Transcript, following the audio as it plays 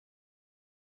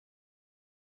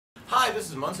Hi, this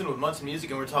is Munson with Munson Music,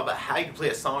 and we're talking about how you can play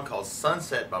a song called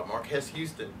Sunset by Marques.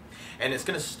 And it's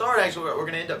going to start, actually, we're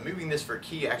going to end up moving this for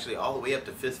key actually all the way up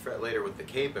to 5th fret later with the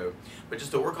Capo. But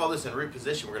just to work all this in root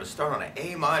position, we're going to start on an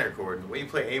A minor chord. And the way you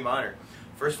play A minor,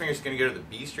 first finger is going to go to the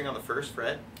B string on the 1st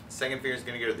fret, second finger is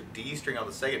going to go to the D string on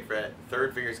the 2nd fret,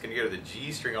 third finger is going to go to the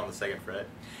G string on the 2nd fret.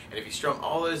 And if you strum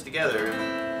all those together,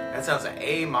 that sounds like an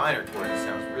A minor chord. It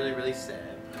sounds really, really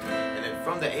sad. And then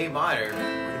from the A minor,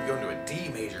 we're going to go into a D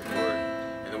major chord.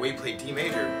 And the way you play D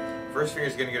major, first finger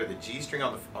is going to go to the G string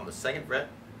on the 2nd fret,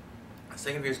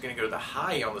 second finger is going to go to the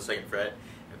high E on the 2nd fret,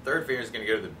 and third finger is going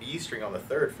to go to the B string on the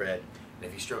 3rd fret. And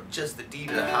if you strum just the D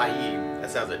to the high E, that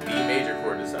sounds like a D major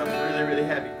chord. It sounds really, really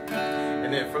heavy.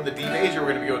 And then from the D major,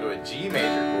 we're going to go to a G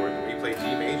major chord. And when you play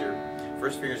G major,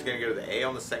 first finger is going to go to the A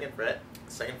on the 2nd fret,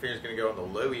 second finger is going to go on the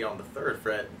low E on the 3rd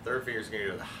fret, and third finger is going to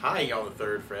go to the high E on the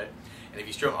 3rd fret. And if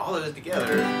you strum all those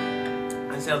together,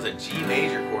 that sounds like a G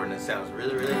major chord, and it sounds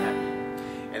really, really happy.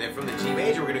 And then from the G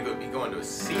major, we're going to be going to a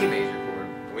C major chord.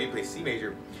 And when you play C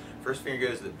major, first finger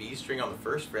goes to the B string on the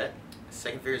 1st fret,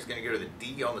 second finger is going to go to the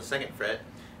D on the 2nd fret,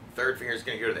 third finger is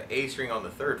going to go to the A string on the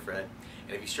 3rd fret.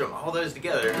 And if you strum all those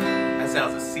together, that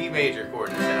sounds a C major chord,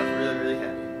 and it sounds really, really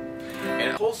happy.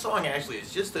 And the whole song actually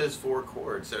is just those 4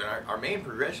 chords. So our main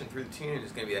progression through the tune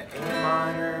is going to be that A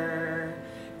minor,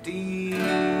 D,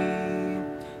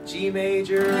 G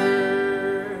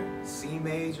major, C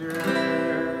major,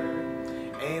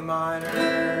 A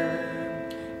minor,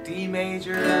 D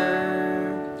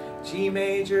major, G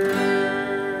major,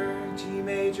 G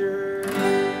major.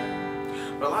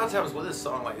 But a lot of times with a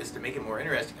song like this, to make it more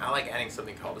interesting, I like adding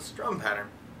something called a strum pattern.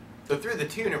 So through the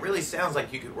tune, it really sounds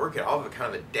like you could work it off of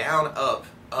kind of a down, up,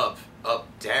 up, up,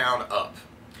 down, up.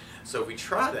 So if we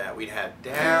try that, we'd have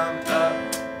down, up,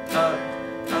 up,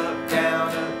 up, down,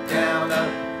 up, down, up,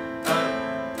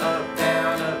 up, up,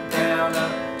 down, up, down,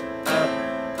 up, up,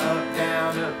 up,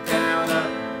 down, up, down,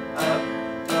 up, up,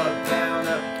 up, down,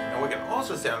 up. And what can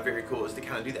also sound very cool is to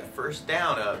kind of do that first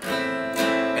down, up,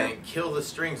 and then kill the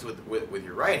strings with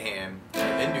your right hand,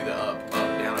 and then do the up,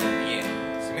 down, up at the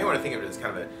end. So you may want to think of it as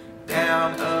kind of a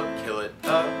down, up, kill it,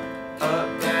 up,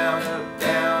 down, up,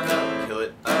 kill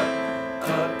it,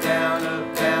 up, down,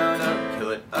 up,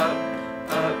 kill it, up,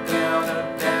 down,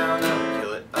 up,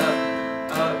 kill it,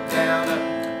 up, down,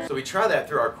 up. So we try that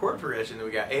through our chord progression. Then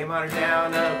we got A minor,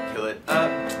 down, up, kill it, up,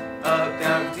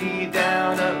 down, D,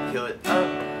 down, up, kill it,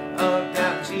 up,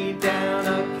 down, G, down,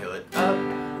 up, kill it,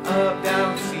 up,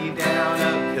 down, C, down,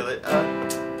 up, kill it,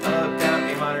 up, down,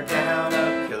 A minor, down,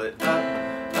 up, kill it,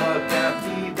 up, down,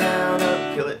 D, down,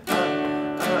 up, kill it,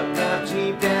 up, down,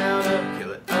 G, down, up,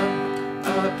 kill it,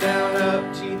 up, down,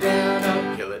 up, G, down,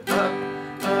 up, kill it,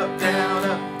 up, down,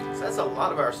 up. So that's a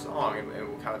lot of our song, and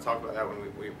we'll kind of talk about that when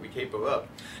we capo up.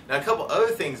 Now, a couple other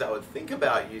things I would think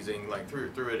about using, like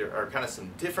through it, are kind of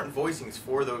some different voicings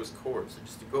for those chords. So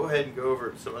just to go ahead and go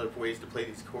over some other ways to play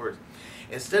these chords.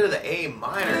 Instead of the A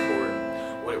minor chord,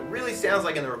 what it really sounds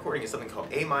like in the recording is something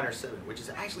called A minor 7, which is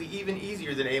actually even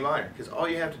easier than A minor, because all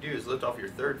you have to do is lift off your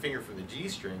 3rd finger from the G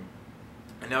string,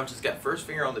 and now it's just got first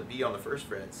finger on the B on the 1st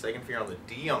fret, second finger on the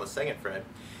D on the 2nd fret.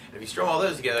 And if you strum all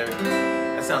those together,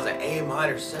 that sounds like A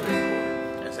minor 7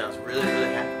 chord. That sounds really,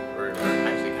 really happy, or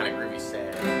actually kind of groovy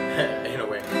sad in a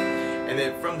way. And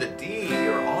then from the D,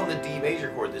 or on the D major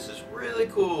chord, this is really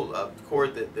cool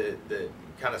chord that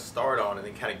kind of start on and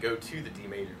then kind of go to the D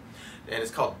major. And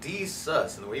it's called D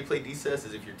sus. And the way you play D sus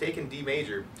is if you're taking D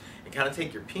major and kind of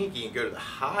take your pinky and go to the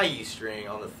high E string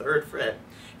on the 3rd fret,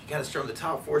 if you kind of strum the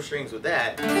top 4 strings with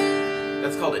that,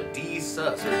 that's called a D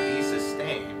sus, or a D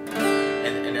sustain.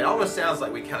 And it almost sounds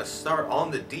like we kind of start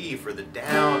on the D for the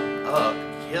down, up,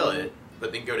 kill it,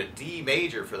 but then go to D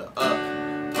major for the up,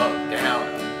 down,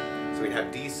 up. So we'd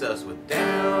have D sus with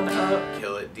down, up,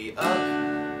 kill it, D up,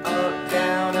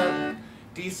 down, up,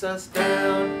 D sus,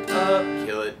 down, up,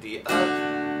 kill it, D up,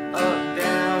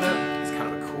 down, up. It's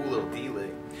kind of a cool little D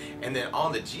lick. And then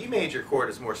on the G major chord,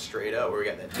 it's more straight up, where we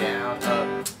got that down,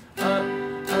 up,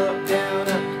 down,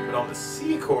 up. But on the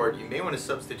C chord, you may want to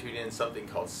substitute in something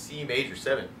called C major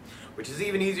 7, which is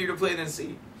even easier to play than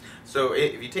C. So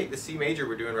if you take the C major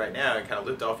we're doing right now and kind of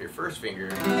lift off your 1st finger,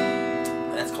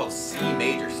 that's called C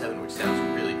major 7, which sounds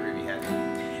really groovy happy.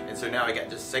 And so now I got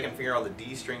just 2nd finger on the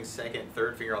D string 2nd,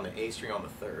 3rd finger on the A string on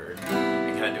the 3rd,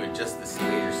 and kind of doing just the C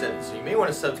major 7. So you may want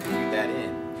to substitute that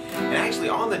in. And actually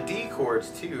on the D chords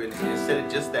too, instead of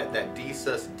just that D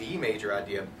sus D major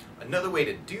idea, another way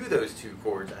to do those 2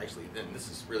 chords actually, then this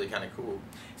is really kind of cool,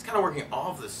 it's kind of working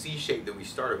off the C shape that we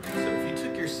started with. So if you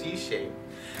took your C shape,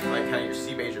 like kind of your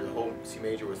C major, the whole C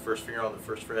major with 1st finger on the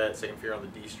 1st fret, 2nd finger on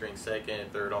the D string 2nd,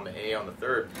 3rd on the A on the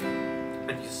 3rd,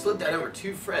 And if you slip that over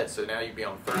 2 frets, so now you'd be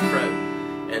on 3rd fret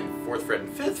and 4th fret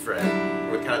and 5th fret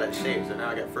with kind of that shape. So now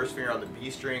I got 1st finger on the B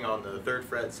string on the 3rd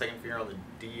fret, 2nd finger on the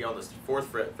D on the 4th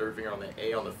fret, 3rd finger on the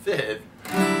A on the 5th.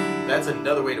 That's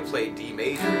another way to play D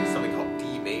major. It's something called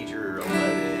D major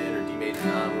 11 or D major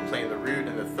 9. We're playing the root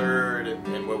and the 3rd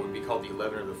and what would be called the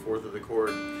 11 or the 4th of the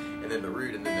chord, and then the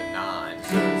root and then the 9.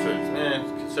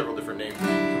 So it's several different names you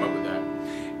can come up with that.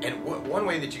 And one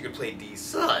way that you could play D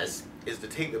sus is to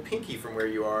take the pinky from where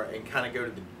you are and kind of go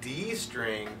to the D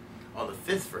string on the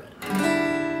 5th fret.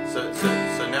 So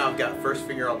now I've got 1st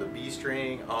finger on the B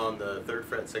string on the 3rd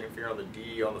fret, 2nd finger on the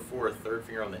D on the 4th, 3rd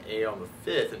finger on the A on the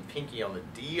 5th, and pinky on the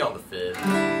D on the 5th.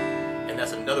 And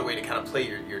that's another way to kind of play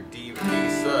your D with D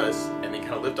sus, and then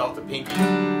kind of lift off the pinky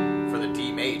for the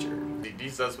D major. D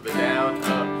sus with a down,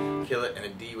 up, kill it, and a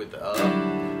D with the up,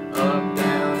 down,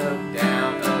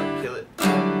 kill it,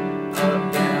 up,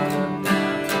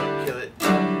 down, kill it,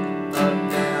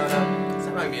 up, down, up. So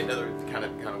that might be another kind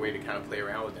of way to kind of play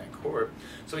around with that chord.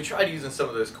 So we tried using some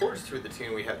of those chords through the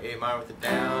tune. We have A minor with the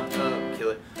down, up,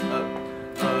 kill it, up,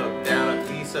 down, up,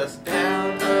 D sus,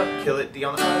 down, up, kill it, D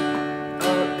on the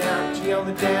up, down, G on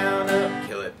the down, up,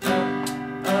 kill it, up,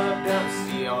 down,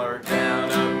 C on or down,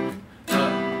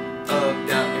 up,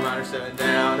 down, A minor 7,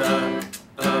 down, up,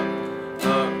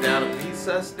 down, up, D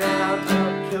sus, down,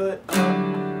 up, kill it, up,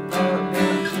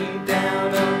 down, G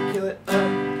down, up, kill it,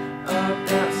 up,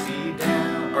 down, C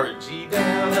down, or G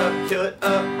down, up, kill it,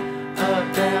 up,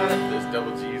 down. Those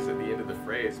double G's at the end of the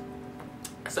phrase.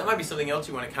 So that might be something else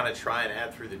you want to kind of try and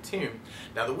add through the tune.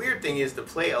 Now the weird thing is to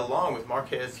play along with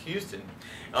Marques Houston.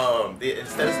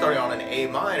 Instead of starting on an A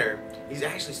minor, he's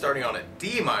actually starting on a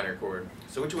D minor chord.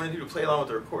 So what you want to do to play along with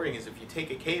the recording is if you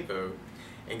take a capo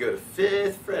and go to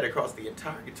 5th fret across the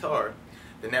entire guitar,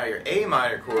 then now your A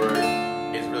minor chord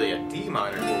is really a D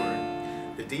minor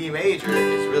chord. The D major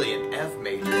is really an F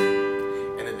major.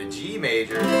 And then the G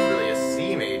major is really a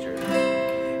C major.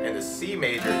 And the C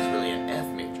major is really an F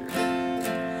major.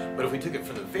 But if we took it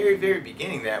from the very, very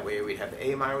beginning that way, we'd have the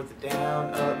A minor with the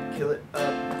down, up, kill it,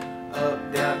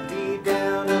 up, down, D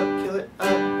down, up, kill it,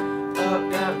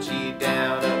 up, down, G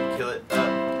down, up, kill it,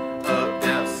 up,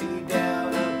 down, C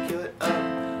down, up, kill it,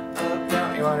 up,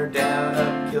 down, A minor down,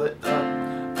 up, kill it,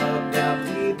 up, down,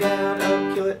 D down,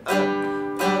 up, kill it,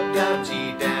 up, down,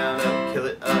 G down, up, kill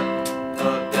it,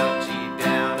 up, down, G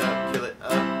down, up, kill it,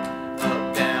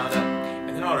 up, down, up.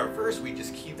 And then on our verse, we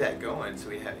just keep that going. So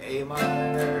we have A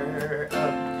minor,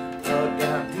 up,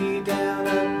 down, D down,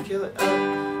 up, kill it,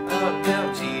 up,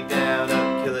 down, G down,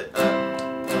 up, kill it,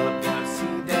 up, down, C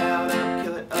down, up,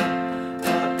 kill it,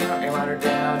 up, down, A minor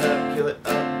down, up, kill it,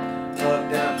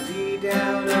 up, down, D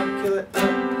down, up, kill it,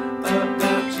 up,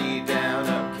 down, G down,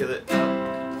 up, kill it,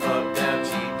 up, down,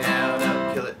 G down,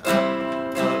 up, kill it,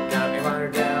 up, down, A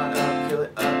minor down, up, kill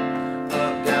it,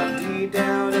 up, down, D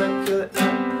down, up, kill it,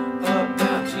 up,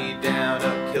 down, G down,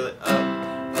 up, kill it,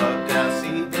 up, down,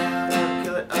 C down, up,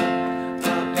 kill it,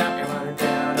 up, down, A minor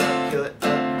down, up, kill it,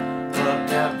 up,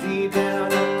 down, D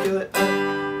down, up, kill it,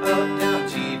 up, down,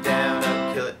 G down,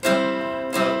 up, kill it,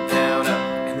 up, down, up.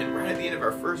 And then right at the end of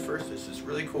our first verse, there's this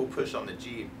really cool push on the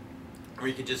G, where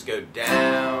you can just go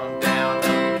down, down, up,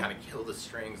 and kind of kill the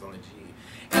strings on the G.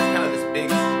 And it's kind of this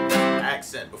big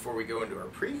accent before we go into our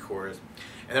pre-chorus.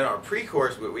 And then our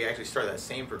pre-chorus, we actually start that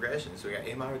same progression. So we got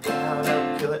A minor down,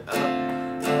 up, kill it, up,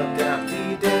 down,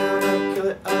 D down, up, kill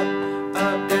it,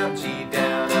 up, down, G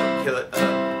down, up, kill it,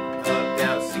 up,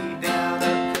 down, C down,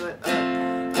 up, kill it, up,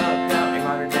 down, A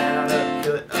minor down, up,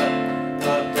 kill it,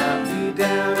 up, down, D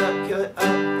down, up, kill it,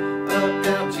 up,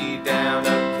 down, G down,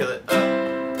 up, kill it,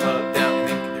 up, down. And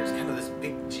then there's kind of this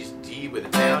big just D with a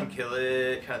down, kill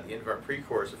it, kind of at the end of our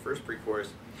pre-chorus, the first pre-chorus.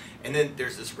 And then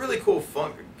there's this really cool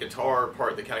funk guitar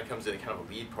part that kind of comes in, kind of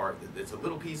a lead part. That's a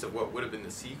little piece of what would have been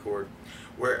the C chord.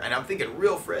 And I'm thinking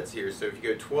real frets here. So if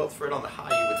you go 12th fret on the high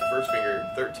E with the first finger,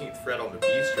 13th fret on the B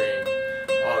string,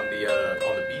 on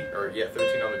the B, or yeah,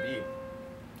 13 on the B.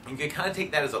 You can kind of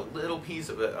take that as a little piece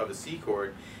of a C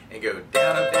chord and go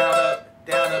down up, down up,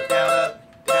 down up, down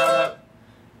up, down up,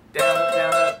 down up,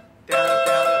 down up, down up,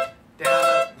 down up, down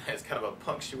up. It's kind of a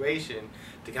punctuation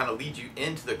to kind of lead you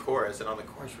into the chorus. And on the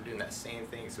chorus, we're doing that same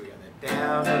thing. So we got that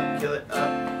down, up, kill it,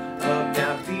 up,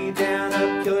 down, D down,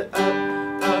 up, kill it,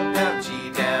 up, down,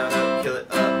 G down, up, kill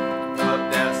it,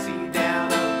 up, down, C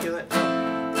down, up, kill it,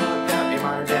 up, down, A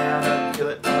minor down, up, kill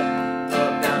it,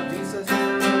 up, down, D sus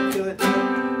down, up, kill it,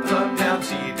 up, down, G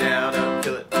down, up,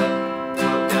 kill it,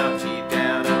 up, down, G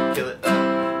down, up, kill it,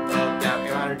 up, down, A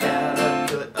minor down, up,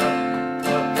 kill it,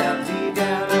 up, down, D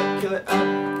down, up, kill it, up,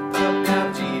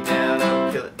 down, G down,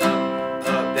 up, kill it,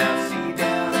 up, down, C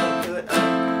down, up, kill it, up,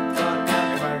 down,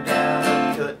 A minor down, up,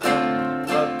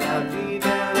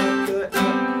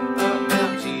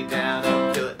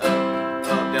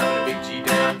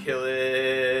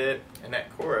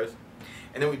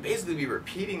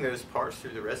 those parts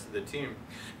through the rest of the tune.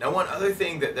 Now, one other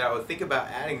thing that I would think about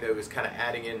adding, though, is kind of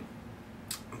adding in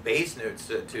bass notes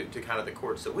to kind of the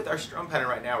chords. So with our strum pattern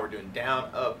right now, we're doing down,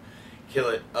 up, kill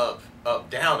it, up, up,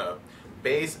 down, up,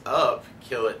 bass, up,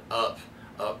 kill it, up,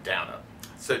 up, down, up.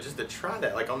 So just to try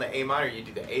that, like on the A minor, you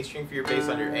do the A string for your bass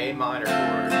on your A minor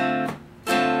chord.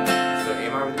 So A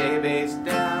minor with an A bass,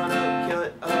 down, up, kill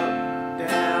it, up,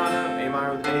 down, up. A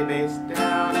minor with an A bass,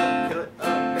 down, up, kill it,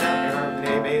 up, down. A minor with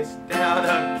an A bass, down,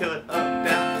 up, kill it, up,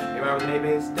 down. A minor with an A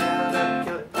bass, down, up,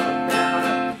 kill it, up, down,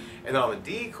 up. And then on the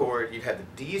D chord, you'd have the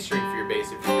D string for your bass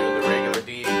if you're doing the regular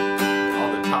D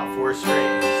on the top 4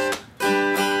 strings.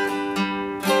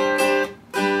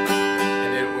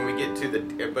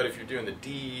 But if you're doing the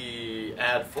D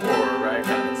add 4, right,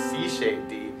 kind of a C-shaped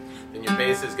D, then your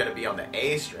bass is going to be on the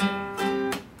A string.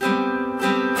 So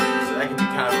that can be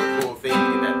kind of a cool thing, to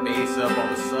get that bass up on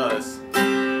the sus,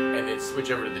 and then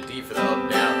switch over to the D for the up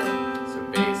down. So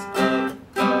bass up,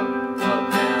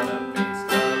 down, up, bass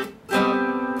up,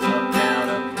 down,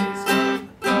 up, bass up,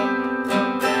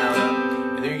 down,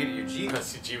 up. And then you get your G, let's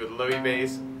see G with low E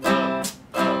bass, up,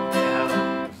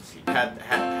 down. So you had the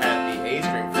A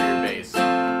string for your bass.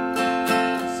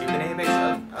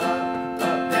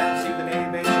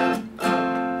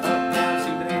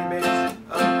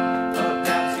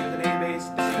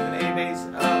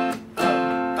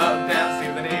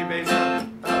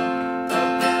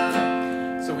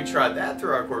 Tried that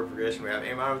through our chord progression. We have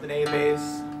A minor with an A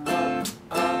bass, up,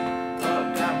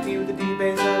 down, D with a D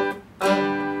bass, up,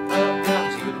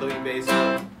 down, G with a low E bass,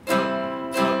 up,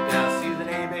 down, C with an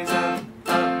A bass, up,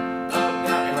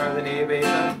 down, A minor with an A bass,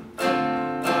 up,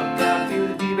 down, D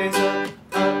with a D bass, up,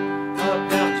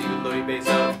 down, G with a low E bass,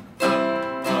 up,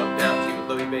 down, G with a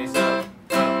low E bass, up,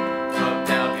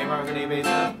 down, A minor with an A bass,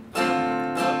 up,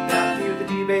 down, D with a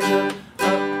D bass, up,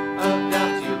 down,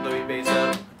 G with a low E bass,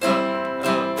 up.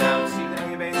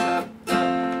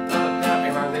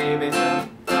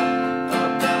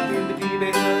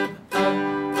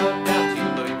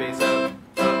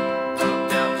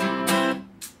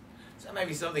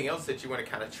 Maybe something else that you want to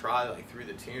kind of try, like through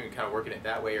the tune, kind of working it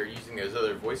that way, or using those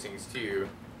other voicings too.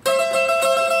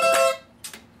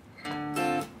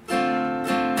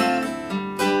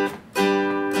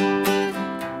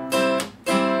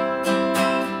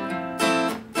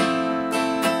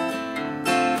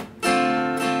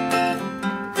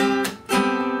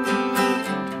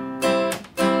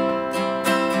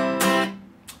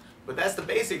 But that's the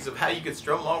basics of how you can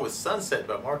strum along with Sunset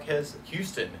by Marques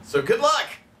Houston. So good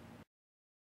luck!